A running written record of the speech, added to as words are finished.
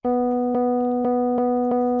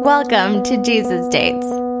Welcome to Jesus Dates.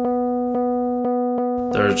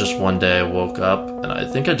 There was just one day I woke up and I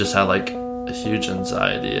think I just had like a huge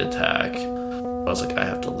anxiety attack. I was like, I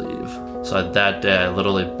have to leave. So that day I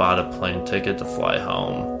literally bought a plane ticket to fly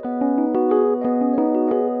home.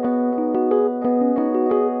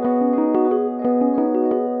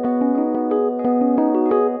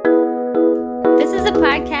 This is a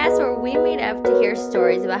podcast where we meet up to hear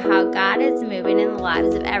stories about how God is moving in the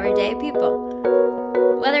lives of everyday people.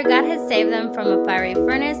 Whether God has saved them from a fiery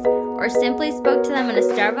furnace or simply spoke to them in a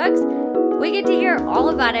Starbucks, we get to hear all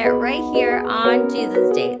about it right here on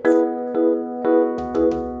Jesus Dates. I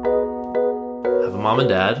have a mom and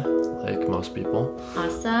dad, like most people.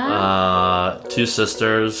 Awesome. 2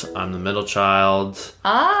 sisters. I'm the middle child.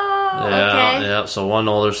 Oh, okay. Yeah. So one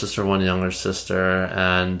older sister, one younger sister,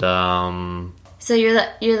 and So you're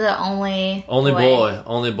the only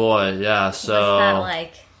boy. Yeah. So what's that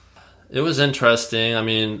like? It was interesting. I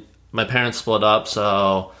mean, my parents split up,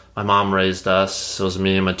 so my mom raised us. It was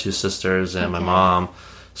me and my 2 sisters and my mom.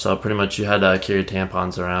 So pretty much you had to carry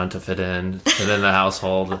tampons around to fit in the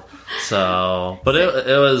household. So, but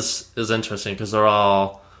it was interesting because they're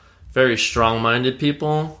all very strong-minded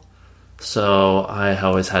people. So I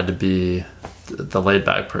always had to be the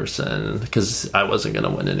laid-back person because I wasn't going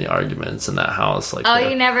to win any arguments in that house.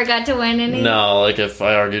 You never got to win any? No, like if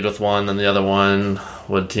I argued with one, then the other one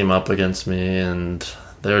would team up against me, and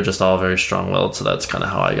they were just all very strong-willed. So that's kind of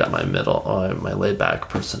how I got my my laid-back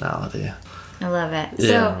personality. I love it. Yeah.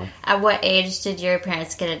 So at what age did your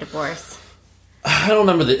parents get a divorce? I don't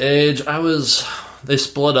remember the age. They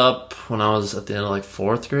split up when I was at the end of like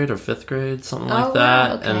 4th grade or 5th grade, something like that.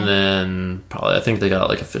 Wow, okay. And then I think they got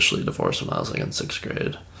like officially divorced when I was like in 6th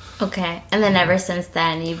grade. Okay. And then ever since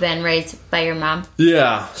then, you've been raised by your mom?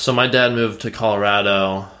 Yeah. So my dad moved to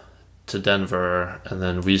Colorado, to Denver, and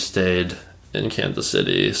then we stayed in Kansas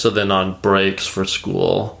City. So then on breaks for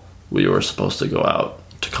school, we were supposed to go out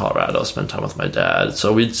to Colorado, spend time with my dad.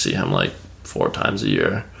 So we'd see him like 4 times a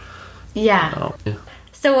year. Yeah. Yeah.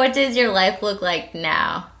 So what does your life look like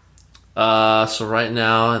now? So right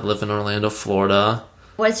now I live in Orlando, Florida.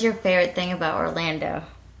 What's your favorite thing about Orlando?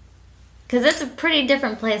 Because it's a pretty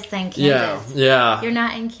different place than Kansas. Yeah. You're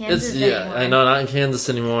not in Kansas anymore. Yeah, I know, not in Kansas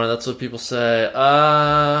anymore. That's what people say.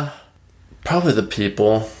 Probably the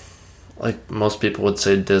people. Like most people would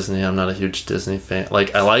say Disney. I'm not a huge Disney fan.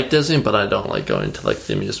 Like I like Disney, but I don't like going to like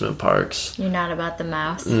the amusement parks. You're not about the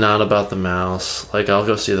mouse? Not about the mouse. Like I'll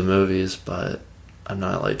go see the movies, but I'm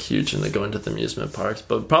not like huge into going to the amusement parks.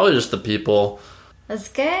 But probably just the people. That's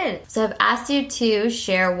good. So I've asked you to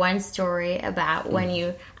share one story about when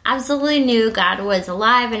you absolutely knew God was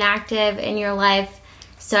alive and active in your life.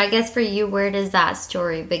 So I guess for you, where does that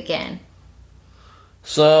story begin?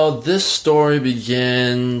 So this story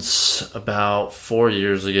begins about 4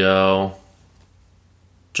 years ago.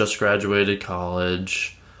 Just graduated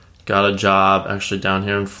college. Got a job actually down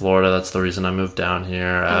here in Florida. That's the reason I moved down here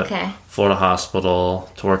at Florida Hospital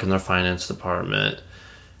to work in their finance department.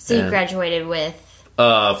 So you graduated with?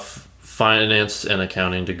 Finance and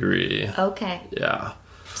accounting degree. Okay. Yeah.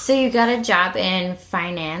 So you got a job in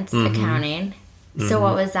finance, accounting. So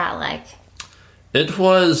what was that like? It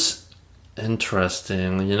was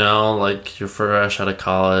interesting, like you're fresh out of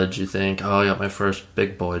college, you think, I got my first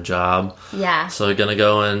big boy job. Yeah. So you're gonna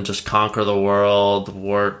go and just conquer the world,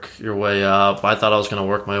 work your way up. I thought I was gonna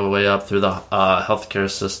work my way up through the healthcare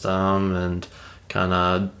system and kind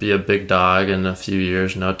of be a big dog in a few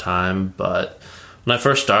years, no time. But when I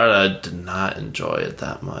first started, I did not enjoy it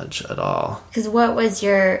that much at all. Because what was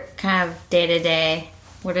your kind of day-to-day?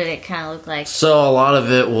 What did it kind of look like? So a lot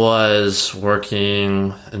of it was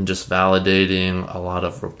working and just validating a lot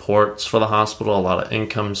of reports for the hospital, a lot of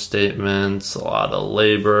income statements, a lot of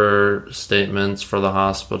labor statements for the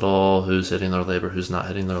hospital, who's hitting their labor, who's not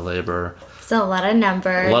hitting their labor. So a lot of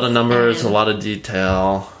numbers. A lot of numbers, a lot of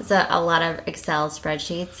detail. So a lot of Excel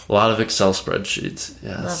spreadsheets. A lot of Excel spreadsheets,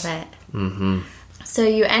 yes. Love it. Mm-hmm. So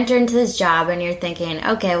you enter into this job and you're thinking,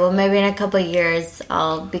 okay, well, maybe in a couple of years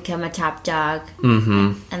I'll become a top dog.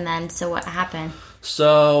 Mm-hmm. And then, so what happened?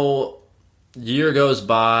 So, year goes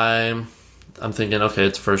by. I'm thinking, okay,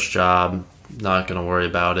 it's first job. Not going to worry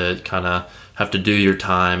about it. Kind of have to do your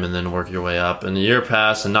time and then work your way up. And a year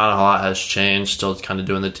passed and not a lot has changed. Still kind of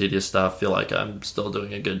doing the tedious stuff. Feel like I'm still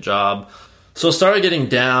doing a good job. So, I started getting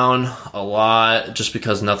down a lot just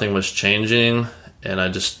because nothing was changing. And I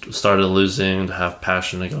just started losing to have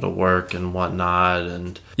passion to go to work and whatnot.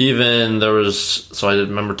 And even so I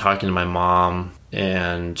remember talking to my mom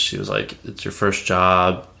and she was like, it's your first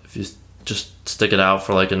job. If you just stick it out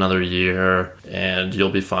for like another year and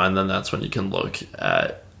you'll be fine, then that's when you can look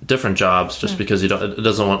at different jobs just because it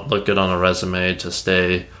doesn't look good on a resume to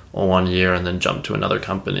stay 1 year and then jump to another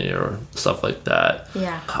company or stuff like that.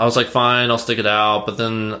 Yeah. I was like, fine, I'll stick it out. But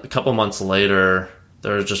then a couple months later,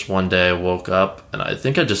 there was just one day I woke up and I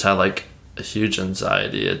think I just had like a huge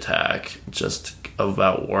anxiety attack just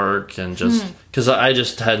about work and just because I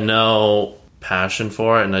just had no passion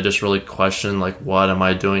for it, and I just really questioned like, what am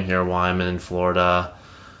I doing here? Why am I in Florida?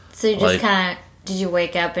 So you just kind of, did you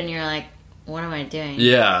wake up and you're like, what am I doing?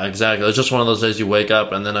 Yeah, exactly. It's just one of those days you wake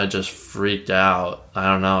up and then I just freaked out. I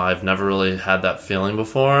don't know. I've never really had that feeling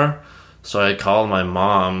before. So I called my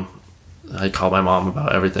mom. I call my mom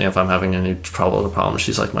about everything. If I'm having any trouble or problem,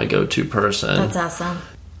 she's like my go-to person. That's awesome.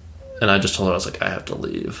 And I just told her, I was like, I have to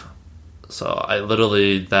leave. So I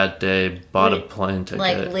literally that day bought a plane ticket.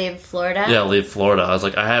 Like leave Florida? Yeah, leave Florida. I was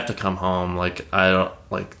like, I have to come home. Like, I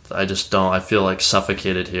feel like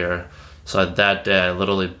suffocated here. So that day I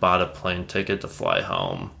literally bought a plane ticket to fly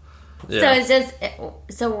home. Yeah.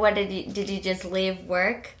 So what did you just leave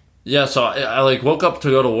work? Yeah, so I like woke up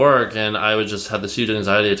to go to work and I would just have this huge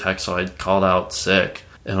anxiety attack, so I called out sick.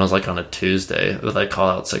 And it was like on a Tuesday. I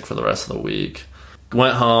called out sick for the rest of the week.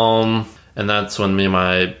 Went home, and that's when me and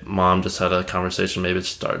my mom just had a conversation. Maybe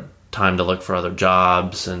it's time to look for other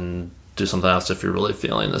jobs and do something else if you're really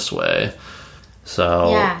feeling this way.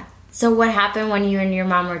 So yeah. So what happened when you and your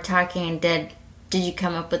mom were talking? Did you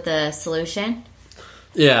come up with a solution?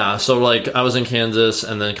 Yeah, so like I was in Kansas,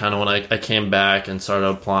 and then kind of when I came back and started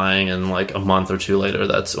applying, and like a month or two later,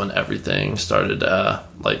 that's when everything started,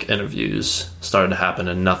 like interviews started to happen,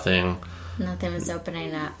 and nothing was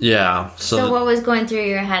opening up. Yeah. So what was going through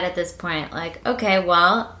your head at this point? Like, okay,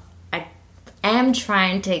 well, I am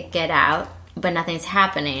trying to get out, but nothing's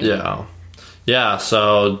happening. Yeah. Yeah,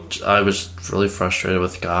 so I was really frustrated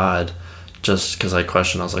with God just because I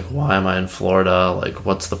questioned. I was like, why am I in Florida? Like,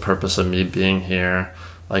 what's the purpose of me being here?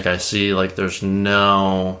 Like, I see, like, there's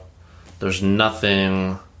nothing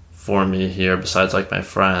for me here besides, like, my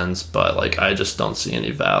friends, but, like, I just don't see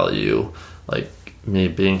any value, like, me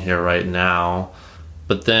being here right now.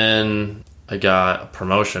 But then I got a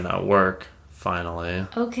promotion at work, finally.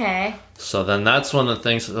 Okay. So then that's one of the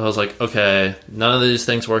things I was like, okay, none of these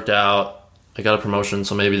things worked out. I got a promotion,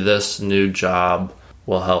 so maybe this new job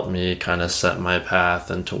will help me kind of set my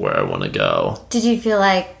path into where I want to go. Did you feel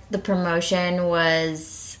like the promotion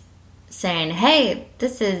was saying, hey,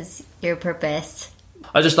 this is your purpose?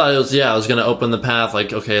 I just thought it was going to open the path.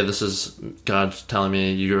 Like, okay, this is God telling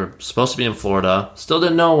me you're supposed to be in Florida. Still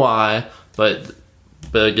didn't know why, but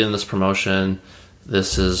again, this promotion,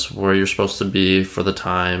 this is where you're supposed to be for the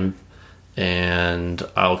time, and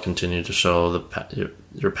I'll continue to show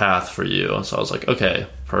your path for you. So I was like, okay,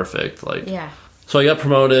 perfect. Like, yeah. So I got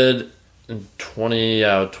promoted in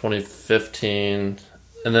 2015,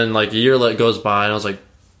 and then like a year goes by, and I was like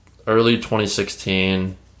early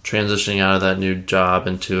 2016, transitioning out of that new job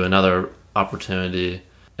into another opportunity.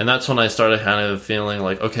 And that's when I started kind of feeling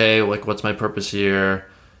like, okay, like what's my purpose here?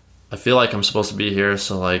 I feel like I'm supposed to be here,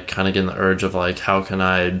 so like kind of getting the urge of like, how can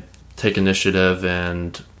I take initiative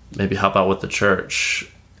and maybe help out with the church?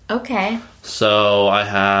 Okay. So I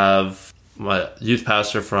have my youth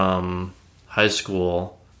pastor from high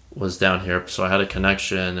school was down here, so I had a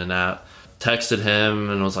connection, and I texted him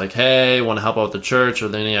and was like, hey, want to help out with the church? Are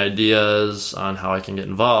there any ideas on how I can get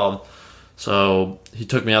involved? So he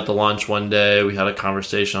took me out to lunch one day. We had a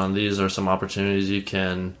conversation on these are some opportunities you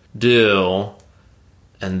can do,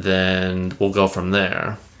 and then we'll go from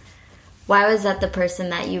there. Why was that the person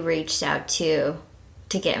that you reached out to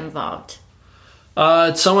get involved?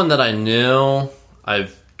 It's someone that I knew.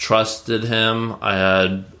 I've trusted him.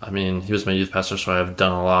 He was my youth pastor, so I've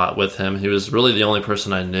done a lot with him. He was really the only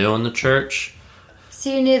person I knew in the church. So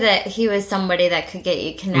you knew that he was somebody that could get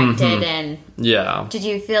you connected, and yeah. Did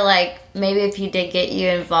you feel like maybe if he did get you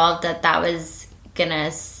involved that was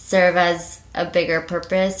gonna serve as a bigger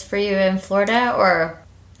purpose for you in Florida? Or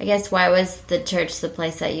I guess why was the church the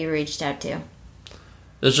place that you reached out to?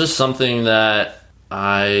 It's just something that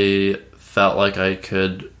I felt like I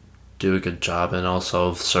could do a good job and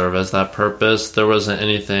also serve as that purpose. There wasn't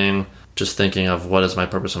anything just thinking of what is my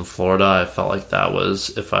purpose in Florida. I felt like that was,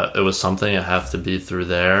 it was something, it have to be through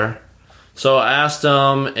there. So I asked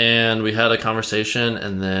him, and we had a conversation,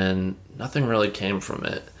 and then nothing really came from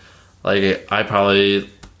it. Like, I probably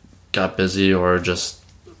got busy or just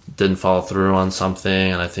didn't follow through on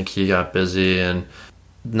something, and I think he got busy, and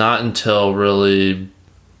not until really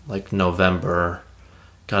like November,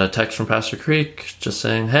 got a text from Pastor Creek just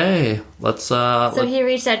saying, hey, let's... So he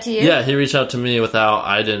reached out to you? Yeah, he reached out to me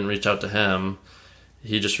I didn't reach out to him.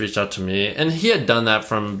 He just reached out to me. And he had done that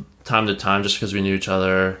from time to time just because we knew each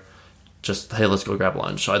other. just, hey, let's go grab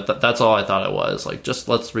lunch. So that's all I thought it was, like, just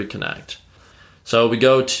let's reconnect. So we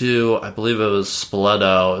go to, I believe it was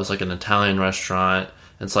Spoleto. It was like an Italian restaurant.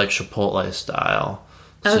 It's like Chipotle style.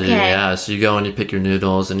 So Okay. so you go and you pick your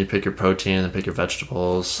noodles and you pick your protein and pick your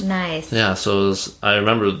vegetables. Nice. Yeah, so it was, I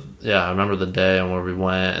remember the day and where we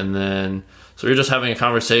went, and then so we were just having a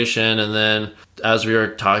conversation, and then as we were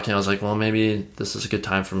talking, I was like, well, maybe this is a good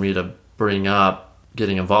time for me to bring up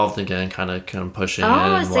getting involved again, kind of pushing it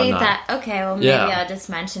and so you whatnot. thought, okay, well, maybe I'll just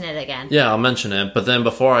mention it again. Yeah, I'll mention it. But then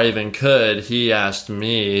before I even could, he asked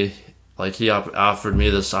me, like, he offered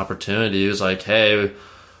me this opportunity. He was like, hey,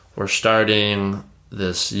 we're starting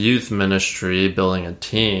this youth ministry, building a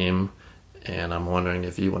team, and I'm wondering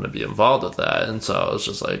if you want to be involved with that. And so I was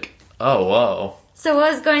just like, oh, whoa. So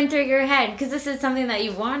what was going through your head? Because this is something that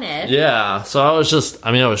you wanted. Yeah, so I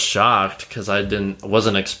was shocked because I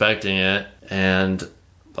wasn't expecting it, and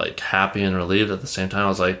like happy and relieved at the same time. I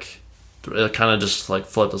was like, it kind of just like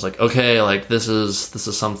flipped. I was like, okay, like this is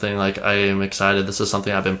something, like I am excited. This is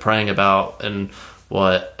something I've been praying about and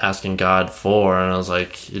asking God for, and I was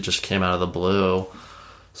like, it just came out of the blue.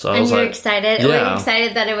 So I was you're like, excited? Yeah. Were you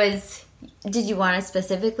excited that it was... Did you want to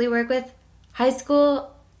specifically work with high school?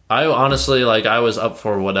 I honestly, like, I was up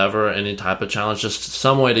for whatever, any type of challenge, just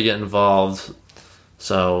some way to get involved.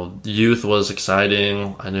 So youth was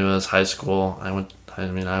exciting. I knew it was high school. I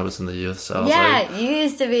was in the youth, so I was like, you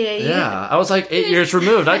used to be a youth. yeah, I was like 8 years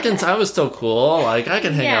removed. I was still cool. Like, I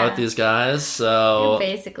can hang out with these guys. So You're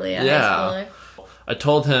basically a high schooler. I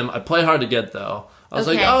told him, I play hard to get, though. I was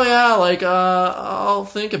like, Okay. oh yeah, like, I'll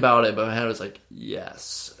think about it. But my head was like,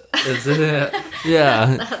 yes. Isn't it?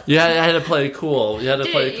 Yeah. I had to play cool. You had to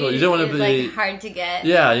play cool. You didn't want to be... like hard to get.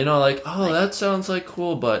 Yeah, like, oh, that sounds like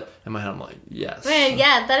cool. But in my head, I'm like, yes. Man,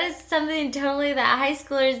 yeah, that is something totally that high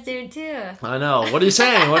schoolers do too. I know. What are you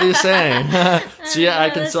saying? So yeah, I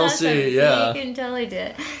can That's still awesome. see. So Yeah. you can totally do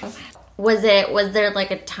it. Was there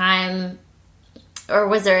like a time, or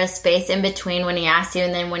was there a space in between when he asked you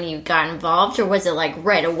and then when you got involved, or was it like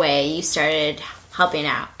right away you started helping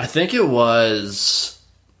out? I think it was,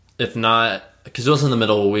 if not, because it was in the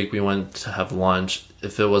middle of the week, we went to have lunch.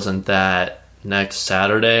 If it wasn't that next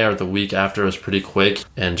Saturday or the week after, it was pretty quick,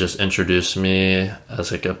 and just introduced me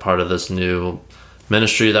as like a part of this new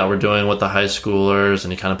ministry that we're doing with the high schoolers,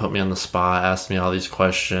 and he kind of put me on the spot, asked me all these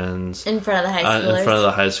questions In front of the high schoolers? in front of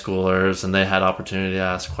the high schoolers, and they had opportunity to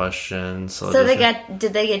ask questions. So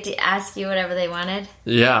did they get to ask you whatever they wanted?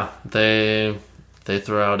 Yeah, they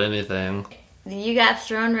threw out anything. You got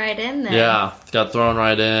thrown right in there. Yeah, got thrown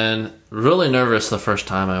right in. Really nervous the first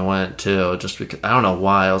time I went too, just because I don't know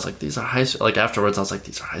why. I was like, these are high school. Like afterwards, I was like,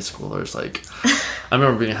 these are high schoolers. Like, I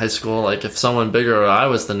remember being in high school. Like, if someone bigger, I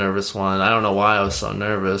was the nervous one. I don't know why I was so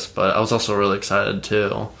nervous, but I was also really excited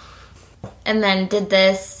too. And then did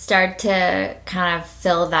this start to kind of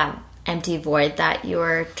fill that empty void that you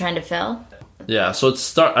were trying to fill? Yeah, so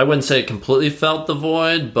I wouldn't say it completely felt the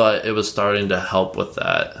void, but it was starting to help with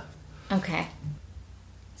that. Okay.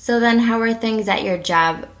 So then how were things at your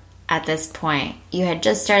job at this point? You had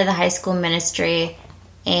just started the high school ministry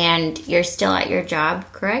and you're still at your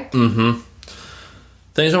job, correct? Mm-hmm.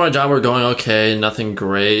 Things at my job were going okay, nothing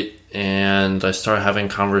great, and I started having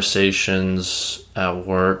conversations at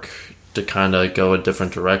work to kind of go a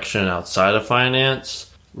different direction outside of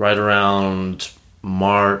finance. Right around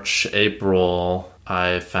March, April,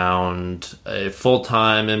 I found a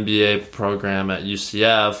full-time MBA program at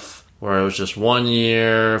UCF where it was just 1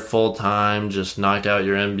 year, full-time, just knock out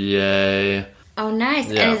your MBA. Oh, nice.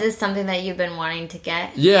 Yeah. And is this something that you've been wanting to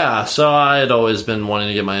get? Yeah, so I had always been wanting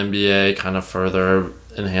to get my MBA, kind of further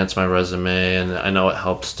enhance my resume, and I know it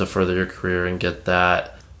helps to further your career and get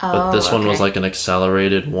that. But this one was like an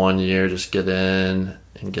accelerated 1 year, just get in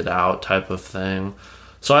and get out type of thing.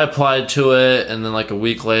 So I applied to it, and then like a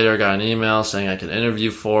week later, got an email saying I could interview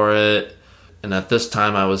for it. And at this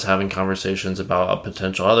time, I was having conversations about a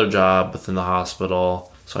potential other job within the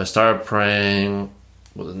hospital. So I started praying,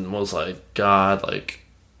 and was like, God, like,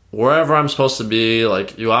 wherever I'm supposed to be,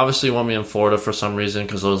 like, you obviously want me in Florida for some reason,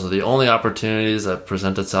 because those are the only opportunities that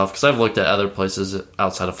present itself. Because I've looked at other places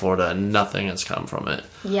outside of Florida, and nothing has come from it.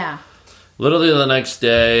 Yeah. Literally the next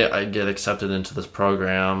day, I get accepted into this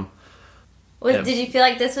program. Did you feel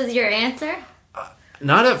like this was your answer?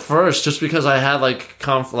 Not at first, just because I had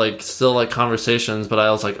still conversations, but I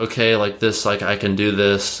was like, okay, like this, like I can do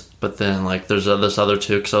this, but then like there's this other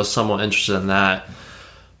two, because I was somewhat interested in that.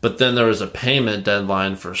 But then there was a payment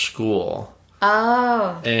deadline for school.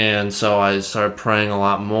 Oh. And so I started praying a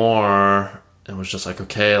lot more, and was just like,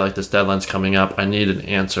 okay, like this deadline's coming up. I need an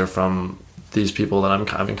answer from these people that I'm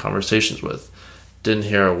having conversations with. Didn't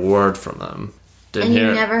hear a word from them. And you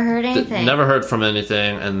never heard anything? Never heard from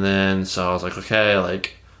anything. And then, so I was like, okay,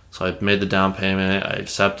 like, so I made the down payment. I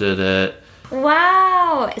accepted it.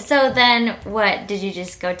 Wow. So then what? Did you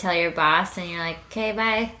just go tell your boss and you're like, okay,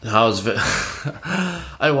 bye?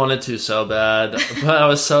 I wanted to so bad, but I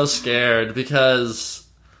was so scared because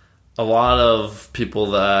a lot of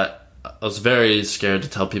people I was very scared to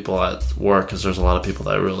tell people at work because there's a lot of people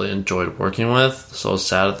that I really enjoyed working with. So I was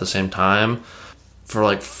sad at the same time. For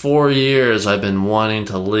like 4 years, I've been wanting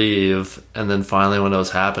to leave. And then finally when it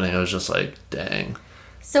was happening, I was just like, dang.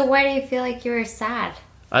 So why do you feel like you were sad?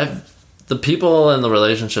 The people and the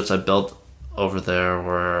relationships I built over there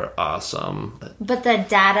were awesome. But the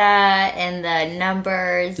data and the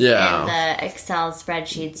numbers and the Excel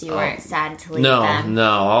spreadsheets, you weren't sad to leave them? No.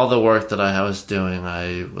 All the work that I was doing,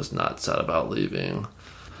 I was not sad about leaving.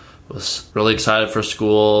 Was really excited for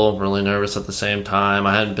school, really nervous at the same time.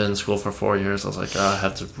 I hadn't been in school for 4 years. I was like, I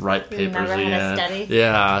have to write papers again. Had to study?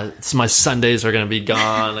 Yeah, my Sundays are going to be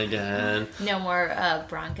gone again. No more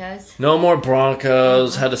Broncos? No more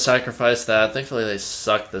Broncos. Had to sacrifice that. Thankfully, they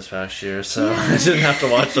sucked this past year, so I didn't have to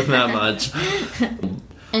watch them that much.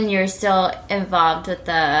 And you're still involved with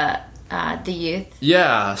the youth?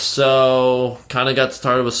 Yeah, so kind of got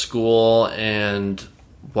started with school, and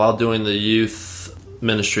while doing the youth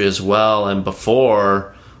ministry as well, and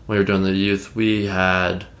before we were doing the youth, we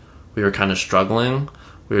were kind of struggling.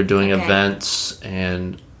 We were doing events,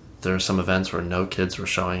 and there were some events where no kids were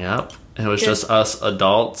showing up, and it was just us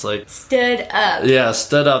adults, like, stood up. Yeah,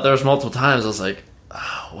 stood up. There was multiple times I was like,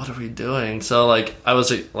 oh, what are we doing? So like I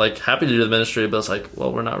was like happy to do the ministry, but it's like,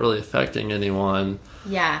 well, we're not really affecting anyone.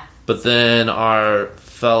 Yeah. But then our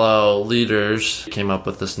fellow leaders came up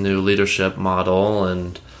with this new leadership model,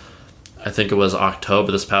 and I think it was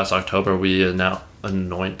this past October, we now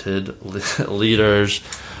anointed leaders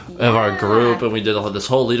of our group, and we did this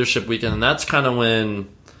whole leadership weekend, and that's kind of when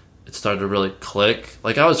it started to really click.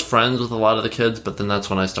 Like, I was friends with a lot of the kids, but then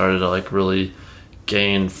that's when I started to, like, really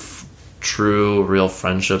gain true, real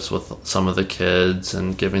friendships with some of the kids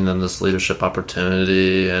and giving them this leadership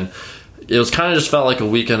opportunity. And it was kind of just felt like a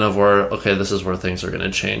weekend of where, okay, this is where things are going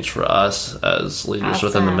to change for us as leaders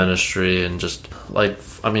within the ministry. And just like,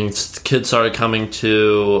 I mean, kids started coming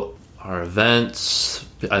to our events.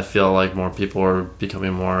 I feel like more people are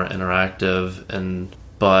becoming more interactive,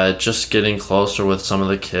 but just getting closer with some of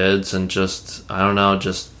the kids and just, I don't know,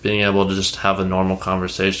 just being able to just have a normal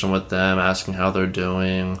conversation with them, asking how they're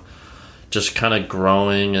doing, just kind of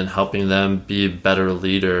growing and helping them be better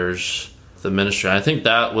leaders. The ministry, I think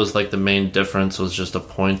that was like the main difference, was just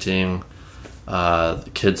appointing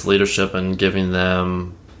kids leadership and giving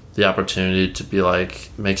them the opportunity to be like,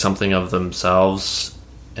 make something of themselves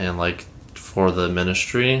and like for the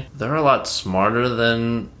ministry. They're a lot smarter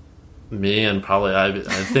than me, and probably I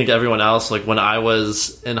think everyone else. Like when I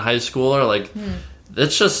was in high school, or like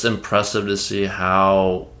it's just impressive to see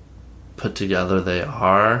how put together they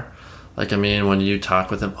are. Like, I mean, when you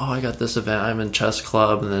talk with them, oh, I got this event, I'm in chess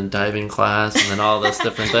club, and then diving class, and then all this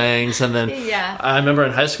different things. And then I remember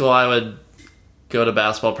in high school, I would go to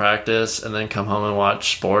basketball practice and then come home and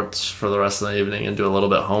watch sports for the rest of the evening and do a little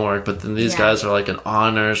bit of homework. But then these guys are like in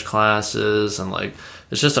honors classes, and like,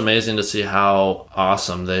 it's just amazing to see how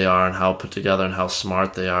awesome they are and how put together and how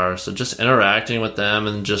smart they are. So just interacting with them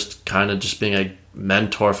and just kind of just being a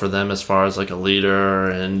mentor for them as far as like a leader,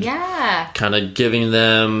 and kind of giving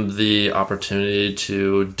them the opportunity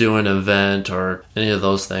to do an event or any of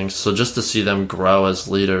those things. So just to see them grow as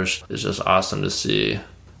leaders is just awesome to see.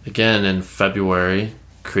 Again, in February,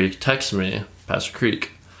 Creek texted me, Pastor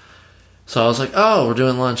Creek. So I was like, oh, we're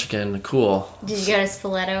doing lunch again. Cool. Did you go to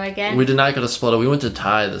Spoleto again? We did not go to Spoleto. We went to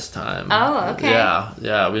Thai this time. Oh, okay.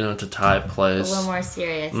 Yeah. We went to Thai place. A little more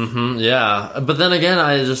serious. Yeah. But then again,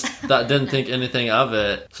 I just didn't think anything of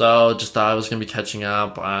it. So just thought I was going to be catching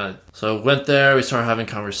up. So went there. We started having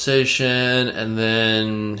conversation. And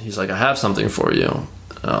then he's like, I have something for you.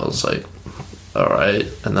 And I was like, all right.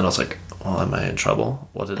 And then I was like, well, am I in trouble?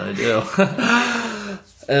 What did I do?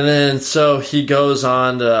 And then, so he goes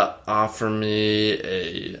on to offer me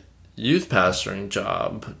a youth pastoring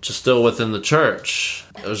job, just still within the church.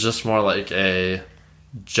 It was just more like a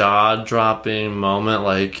jaw-dropping moment,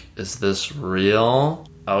 like, is this real?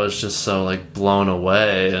 I was just so, like, blown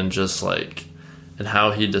away, and just, like, and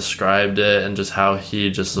how he described it, and just how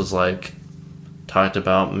he just was, like, talked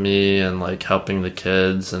about me, and, like, helping the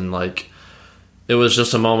kids, and, like, it was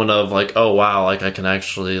just a moment of, like, oh, wow, like, I can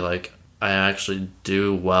actually, like, I actually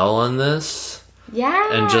do well in this.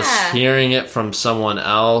 Yeah. And just hearing it from someone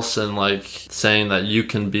else, and like saying that you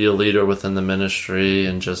can be a leader within the ministry,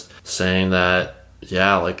 and just saying that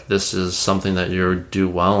yeah, like, this is something that you do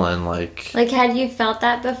well in, like... Like, had you felt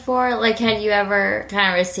that before? Like, had you ever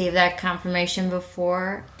kind of received that confirmation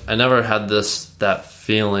before? I never had that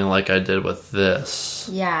feeling like I did with this.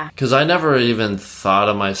 Yeah. Because I never even thought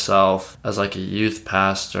of myself as, like, a youth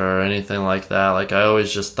pastor or anything like that. Like, I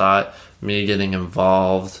always just thought me getting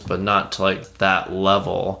involved, but not to, like, that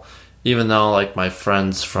level. Even though, like, my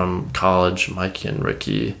friends from college, Mikey and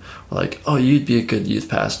Ricky, were like, oh, you'd be a good youth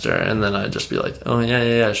pastor. And then I'd just be like, oh,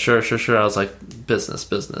 yeah, sure. I was like, business.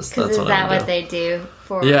 That's is what that I what they do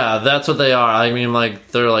for? Yeah, that's what they are. I mean, like,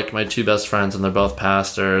 they're, like, my two best friends, and they're both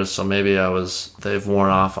pastors, so maybe they've worn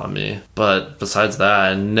off on me. But besides that,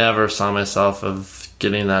 I never saw myself of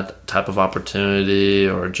getting that type of opportunity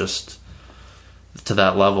or just to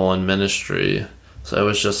that level in ministry. So it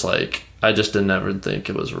was just like... I just didn't ever think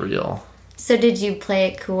it was real. So did you play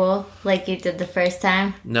it cool like you did the first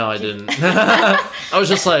time? No, I didn't. I was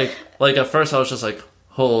just like at first I was just like,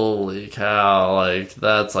 holy cow, like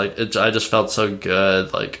that's like, I just felt so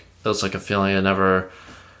good. Like it was like a feeling I never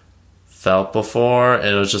felt before. And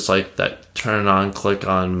it was just like that turn on, click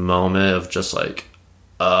on moment of just like,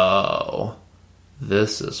 oh,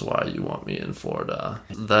 this is why you want me in Florida.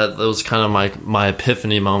 That was kind of my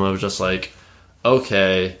epiphany moment of just like,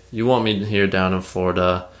 okay, you want me here down in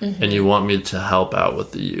Florida, and you want me to help out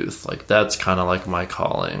with the youth. Like, that's kind of like my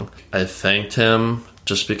calling. I thanked him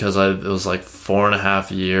just because it was like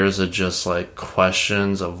 4.5 years of just like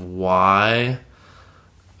questions of why.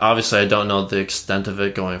 Obviously, I don't know the extent of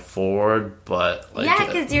it going forward, but like... Yeah,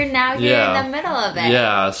 because you're now here in the middle of it.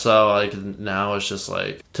 Yeah, so like now it's just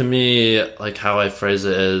like, to me, like how I phrase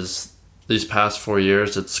it is, these past 4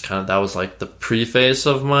 years, it's kind of, that was like the preface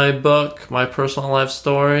of my book, my personal life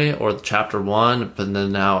story, or chapter 1, but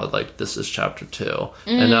then now like this is chapter 2.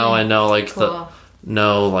 And now I know like cool.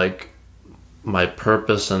 like my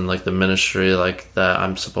purpose and like the ministry like that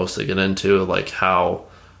I'm supposed to get into, like how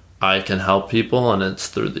I can help people, and it's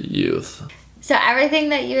through the youth. So everything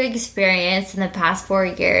that you experienced in the past 4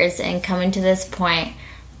 years and coming to this point,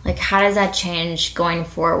 like how does that change going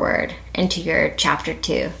forward into your chapter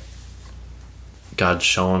 2? God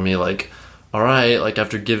showing me like, all right, like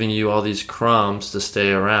after giving you all these crumbs to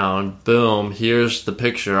stay around, boom, here's the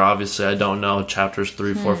picture. Obviously, I don't know chapters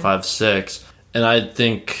 3, 4, 5, 6. And I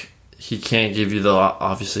think he can't give you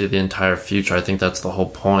obviously the entire future. I think that's the whole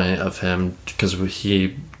point of him, because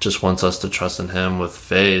he just wants us to trust in him with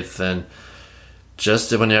faith. And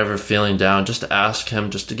just when you're ever feeling down, just ask him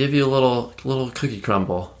just to give you a little cookie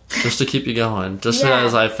crumble, just to keep you going. Just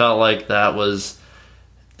as I felt like that was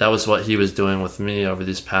what he was doing with me over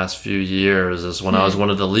these past few years, is when I was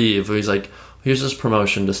wanted to leave. He's like, here's this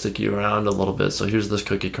promotion to stick you around a little bit, so here's this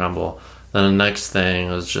cookie crumble. Then the next thing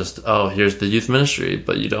was just, oh, here's the youth ministry,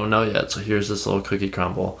 but you don't know yet, so here's this little cookie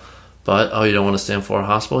crumble. But, oh, you don't want to stay in Florida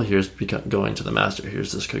Hospital? Here's going to the master.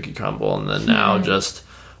 Here's this cookie crumble. And then now just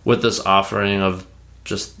with this offering of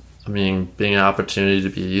just, being an opportunity to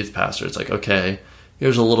be a youth pastor, it's like, okay,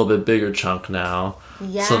 here's a little bit bigger chunk now.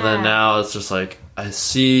 Yeah. So then now it's just like, I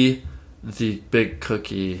see the big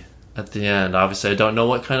cookie at the end. Obviously, I don't know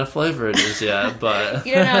what kind of flavor it is yet, but...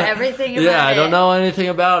 You don't know everything about it. Yeah, I don't know anything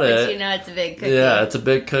about it. But you know it's a big cookie. Yeah, it's a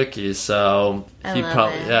big cookie, so... I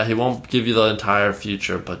love it. Yeah, he won't give you the entire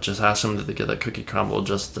future, but just ask him to get that cookie crumble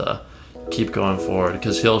just to keep going forward,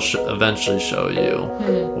 because he'll eventually show you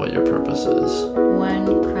what your purpose is. One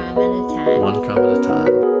crumb at a time. One crumb at a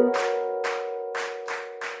time.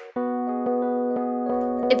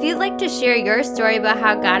 If you'd like to share your story about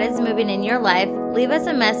how God is moving in your life, leave us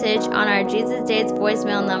a message on our Jesus Dates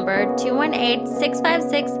voicemail number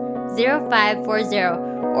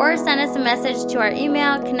 218-656-0540, or send us a message to our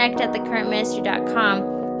email connect@thecurrentministry.com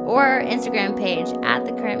or our Instagram page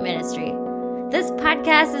 @thecurrentministry. This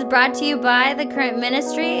podcast is brought to you by The Current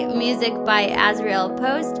Ministry, music by Azrael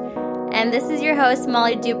Post, and this is your host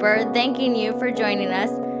Molly Duper, thanking you for joining us.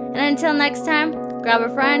 And until next time, grab a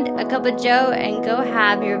friend, a cup of joe, and go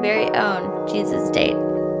have your very own Jesus date.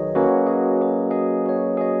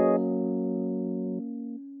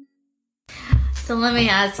 So let me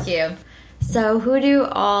ask you. So who do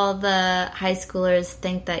all the high schoolers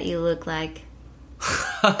think that you look like?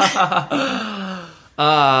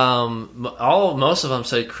 Most of them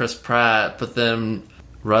say Chris Pratt, but then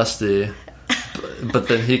Rusty. But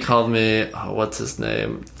then he called me, what's his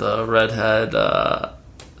name? The redhead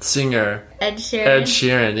singer. Ed Sheeran. Ed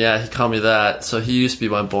Sheeran, yeah, he called me that. So he used to be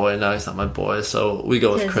my boy, now he's not my boy. So we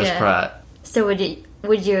go with Chris Pratt. So would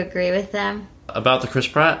you agree with them? About the Chris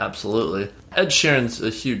Pratt? Absolutely. Ed Sheeran's a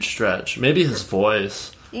huge stretch. Maybe his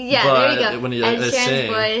voice. Yeah, there you go. When he Ed Sheeran's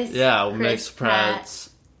sing, voice. yeah, Chris makes Pratt's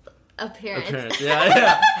appearance.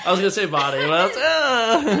 Yeah. I was gonna say body, but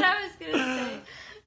That's what I was gonna